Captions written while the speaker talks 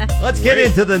Let's get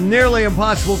into the nearly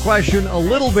impossible question a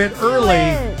little bit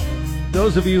early.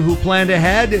 Those of you who planned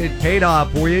ahead, it paid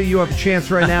off for you. You have a chance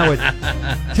right now with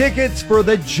tickets for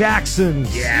the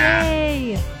Jacksons. Yeah.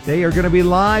 Yay. They are going to be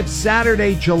live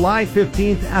Saturday, July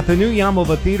 15th at the new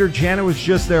Yamava Theater. Janet was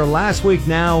just there last week.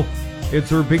 Now it's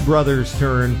her big brother's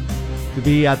turn to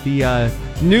be at the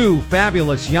new,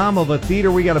 fabulous Yamava Theater.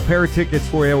 We got a pair of tickets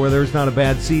for you where there's not a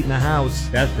bad seat in the house.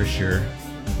 That's for sure.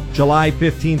 July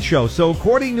 15th show. So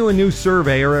according to a new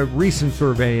survey, or a recent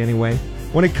survey anyway,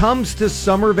 when it comes to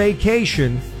summer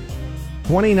vacation,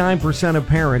 29% of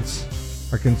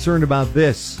parents are concerned about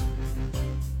this.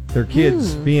 Their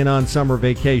kids being on summer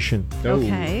vacation.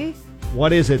 Okay.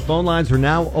 What is it? Phone lines are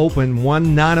now open,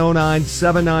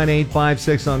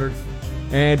 1-909-798-5600.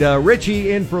 And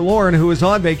Richie in for Lauren, who is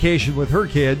on vacation with her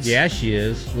kids. Yeah, she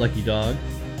is. Lucky dog.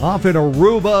 Off in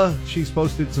Aruba. She's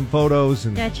posted some photos.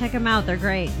 And Yeah, check them out. They're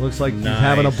great. looks like she's Nice.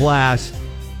 having a blast.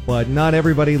 But not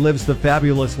everybody lives the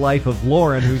fabulous life of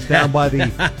Lauren, who's down by the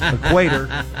equator.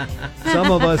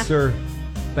 Some of us are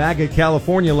back at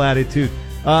California latitude.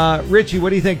 Richie, what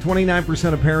do you think?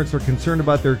 29% of parents are concerned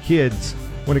about their kids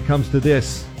when it comes to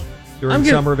this during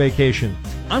summer vacation.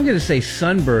 I'm going to say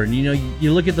sunburn. You know,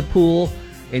 you look at the pool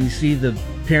and you see the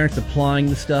parents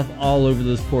applying the stuff all over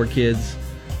those poor kids.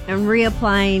 And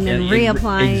reapplying and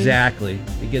reapplying. Exactly.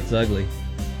 It gets ugly.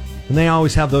 And they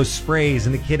always have those sprays,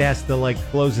 and the kid has to, like,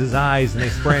 close his eyes, and they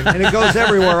spray it. And it goes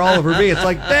everywhere all over me. It's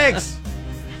like, thanks!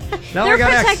 Now They're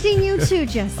protecting you too,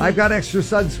 Jesse. I've got extra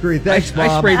sunscreen. Thanks, Mom.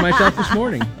 I sprayed myself this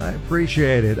morning. I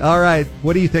appreciate it. All right.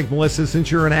 What do you think, Melissa,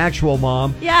 since you're an actual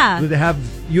mom? Yeah.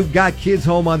 You've got kids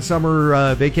home on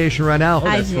summer vacation right now? Oh,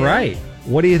 that's do. right.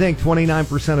 What do you think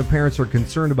 29% of parents are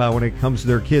concerned about when it comes to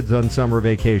their kids on summer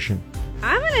vacation?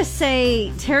 I'm going to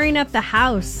say tearing up the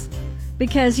house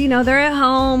because, you know, they're at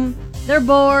home, they're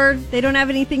bored, they don't have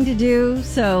anything to do,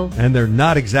 so. And they're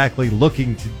not exactly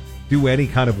looking to do any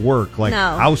kind of work, like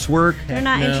housework. They're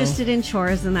not interested in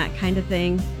chores and that kind of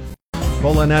thing.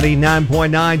 Cola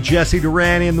 99.9, Jesse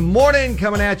Duran in the morning,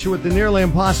 coming at you with the nearly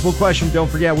impossible question. Don't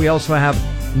forget, we also have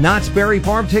Knott's Berry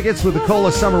Farm tickets with the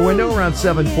Cola Summer Window around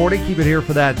 7:40. Keep it here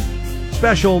for that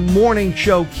special morning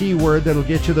show keyword that'll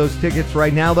get you those tickets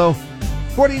right now, though.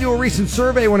 According to a recent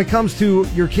survey, when it comes to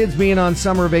your kids being on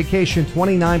summer vacation,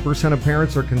 29% of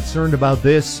parents are concerned about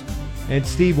this. And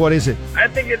Steve, what is it? I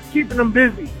think it's keeping them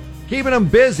busy. Keeping them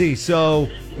busy, so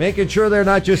making sure they're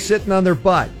not just sitting on their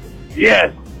butt.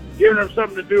 Yes, giving them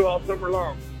something to do all summer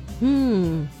long.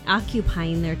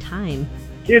 Occupying their time.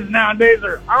 Kids nowadays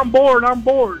are, I'm bored.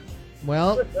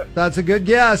 Well, that's a good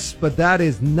guess, but that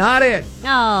is not it.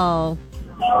 Oh.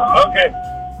 Okay,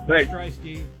 thanks. Try,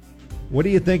 Steve. What do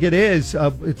you think it is?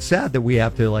 It's sad that we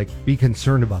have to be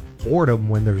concerned about boredom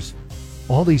when there's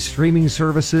all these streaming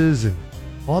services and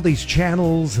all these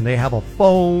channels, and they have a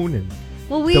phone. And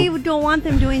Well, we don't want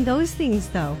them doing those things,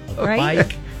 though, right?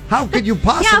 bike. How could you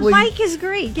possibly? Yeah, bike is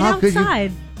great. Get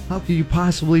outside. How could you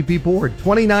possibly be bored?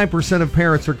 29% of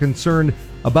parents are concerned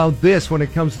about this when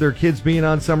it comes to their kids being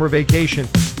on summer vacation.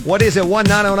 What is it?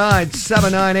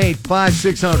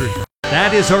 1-909-798-5600.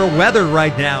 That is our weather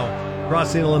right now.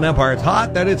 Across the Inland Empire. It's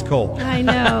hot, then it's cold. I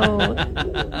know.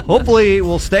 Hopefully it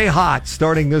will stay hot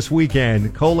starting this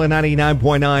weekend. Cola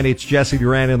 99.9. It's Jesse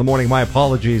Duran in the morning. My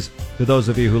apologies to those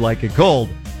of you who like it cold.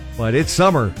 But it's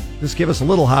summer. Just give us a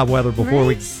little hot weather before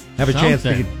we have a chance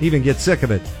to even get sick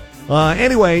of it.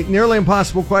 Anyway, nearly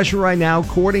impossible question right now.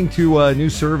 According to a new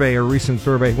survey, a recent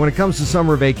survey, when it comes to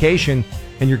summer vacation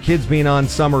and your kids being on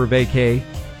summer vacay,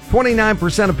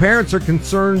 29% of parents are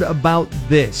concerned about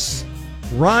this.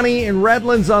 Ronnie in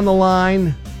Redlands on the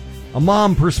line. A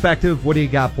mom perspective, what do you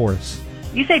got for us?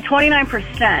 You say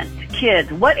 29% kids.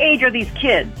 What age are these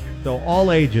kids? So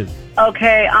all ages.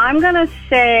 Okay, I'm going to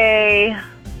say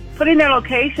putting their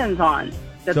locations on.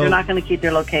 That they're not going to keep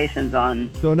their locations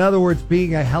on. So in other words,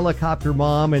 being a helicopter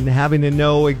mom and having to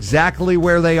know exactly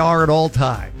where they are at all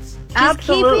times.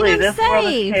 Absolutely. Keeping them This world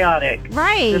safe. is chaotic.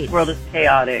 Right. This world is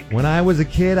chaotic. When I was a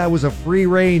kid, I was a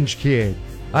free-range kid.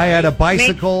 I had a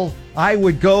bicycle. I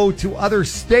would go to other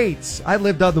states. I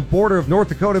lived on the border of North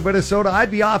Dakota, Minnesota.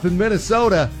 I'd be off in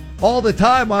Minnesota all the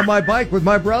time on my bike with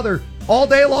my brother all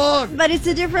day long. But it's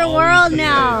a different world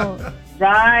now.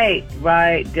 Right.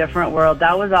 Different world.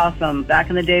 That was awesome. Back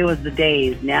in the day was the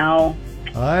days. Now.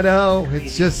 I know.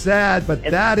 It's just sad, but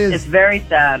it's very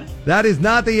sad. That is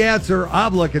not the answer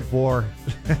I'm looking for.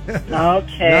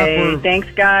 Okay. Thanks,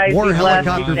 guys. More Be blessed.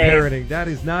 helicopter Be safe. parenting. That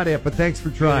is not it, but thanks for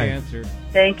trying. Good answer.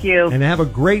 Thank you. And have a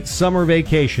great summer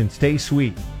vacation. Stay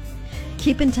sweet.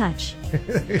 Keep in touch.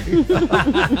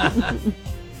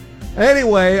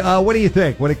 Anyway, what do you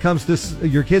think when it comes to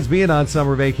your kids being on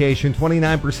summer vacation?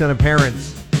 29% of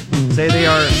parents say they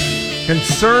are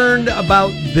concerned about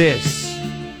this.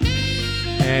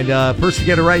 And first to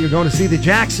get it right, you're going to see the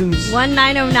Jacksons.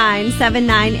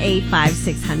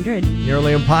 1-909-798-5600.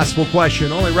 Nearly impossible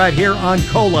question. Only right here on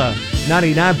Cola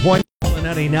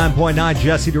 99.9.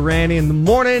 Jesse Durante in the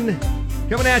morning.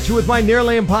 Coming at you with my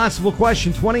nearly impossible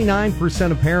question.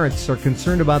 29% of parents are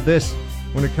concerned about this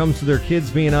when it comes to their kids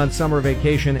being on summer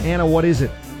vacation. Anna, what is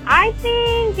it? I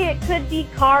think it could be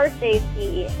car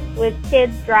safety with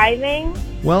kids driving.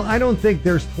 Well, I don't think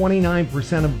there's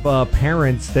 29% of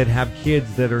parents that have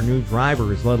kids that are new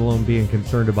drivers, let alone being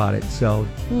concerned about it. So,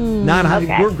 not high.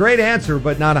 Okay. Great answer,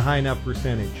 but not a high enough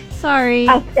percentage. Sorry.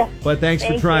 Okay. But thanks for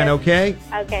Thank trying, you. okay?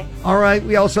 Okay. All right,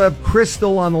 we also have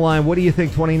Crystal on the line. What do you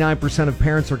think 29% of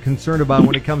parents are concerned about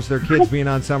when it comes to their kids being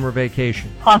on summer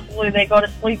vacation? Possibly they go to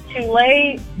sleep too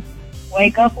late,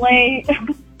 wake up late.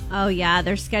 Oh, yeah.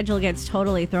 Their schedule gets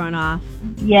totally thrown off.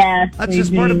 Yes. That's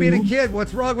just part of being a kid.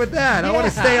 What's wrong with that? I want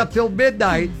to stay up till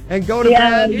midnight and go to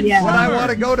bed when I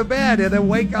want to go to bed and then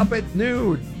wake up at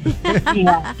noon.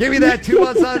 Give me that 2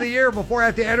 months out of the year before I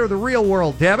have to enter the real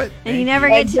world, damn it. And you never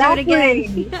get to do it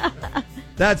again.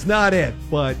 That's not it,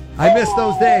 but I miss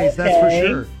those days, that's for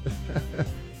sure.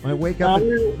 I wake up at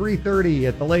 3:30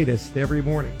 at the latest every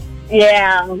morning.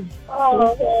 Yeah.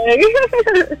 Oh,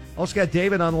 okay. Also got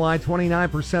David on the line.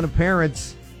 29% of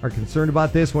parents are concerned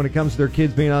about this when it comes to their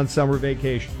kids being on summer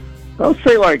vacation. I'll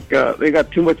say like they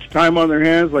got too much time on their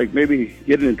hands, like maybe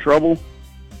getting in trouble.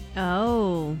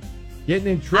 Oh. Getting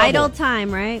in trouble. Idle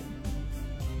time, right?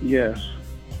 Yes.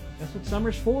 That's what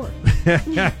summer's for.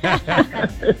 Yeah.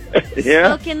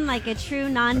 Spoken like a true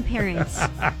non-parent.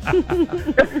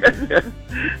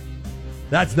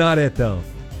 That's not it, though.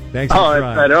 Thanks for Oh,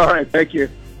 trying. that's all right. Thank you.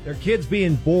 Their kids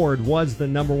being bored was the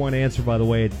number one answer, by the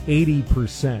way, at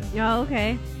 80%. Oh,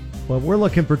 okay. But we're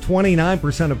looking for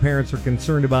 29% of parents are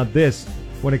concerned about this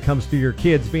when it comes to your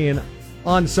kids being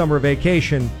on summer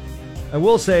vacation. I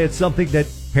will say it's something that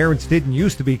parents didn't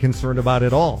used to be concerned about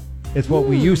at all. It's what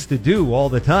we used to do all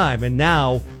the time, and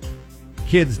now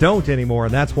kids don't anymore,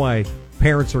 and that's why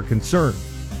parents are concerned.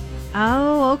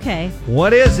 Oh, okay.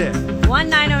 What is it?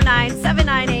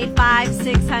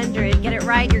 1-909-798-5600. Get it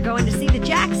right. You're going to see the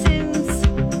Jacksons.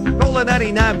 Cola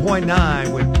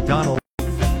 99.9 with Donald.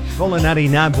 Cola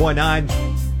 99.9.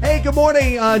 Hey, good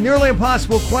morning. Nearly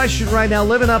impossible question right now.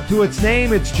 Living up to its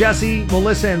name. It's Jesse,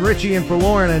 Melissa, and Richie in for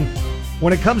Lauren. And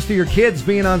when it comes to your kids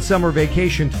being on summer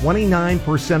vacation,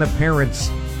 29% of parents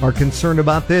are concerned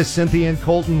about this. Cynthia and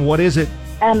Colton, what is it?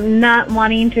 Not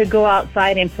wanting to go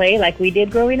outside and play like we did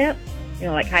growing up. You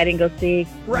know, like hide and go seek,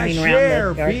 Fresh running around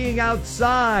air, the yard. being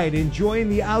outside, enjoying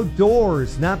the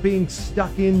outdoors, not being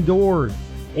stuck indoors.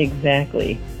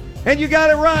 Exactly. And you got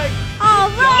it right.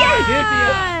 All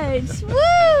right.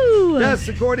 Woo! Yes,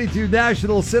 according to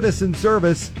National Citizen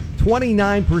Service,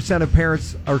 29% of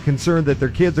parents are concerned that their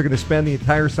kids are going to spend the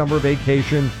entire summer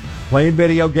vacation playing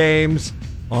video games,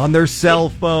 on their cell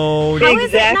phone, How is it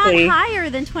Exactly. not higher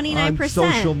than 29%? on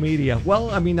social media. Well,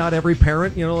 I mean, not every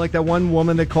parent, like that one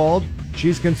woman that called,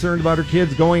 she's concerned about her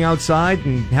kids going outside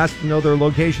and has to know their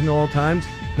location at all times.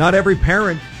 Not every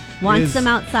parent Wants them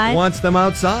outside? Wants them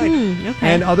outside. Okay.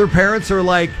 And other parents are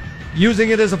like using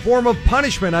it as a form of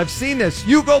punishment. I've seen this.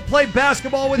 You go play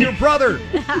basketball with your brother.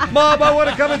 Mom, I want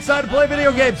to come inside and play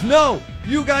video games. No,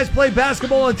 you guys play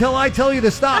basketball until I tell you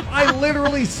to stop. I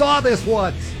literally saw this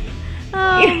once.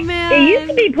 Oh, man. It used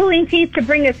to be pulling teeth to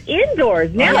bring us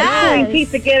indoors. Now Yes. it's pulling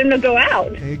teeth to get them to go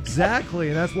out. Exactly.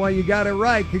 And that's why you got it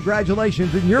right.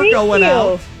 Congratulations. And you're Thank going you.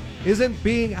 out. Isn't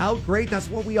being out great? That's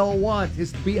what we all want,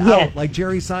 is to be Yes. out, like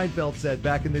Jerry Seinfeld said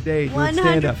back in the day. doing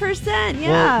stand-up. 100%,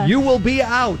 yeah. Well, you will be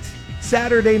out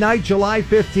Saturday night, July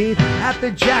 15th, at the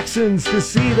Jacksons to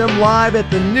see them live at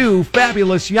the new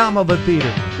fabulous Yamava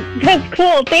Theater. That's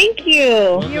cool. Thank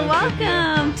you. You're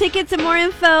welcome. Tickets and more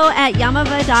info at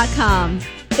yamava.com.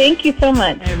 Thank you so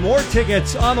much. And more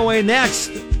tickets on the way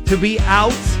next to be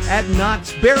out at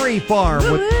Knott's Berry Farm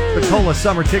with the Cola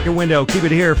Summer Ticket Window. Keep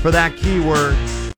it here for that keyword.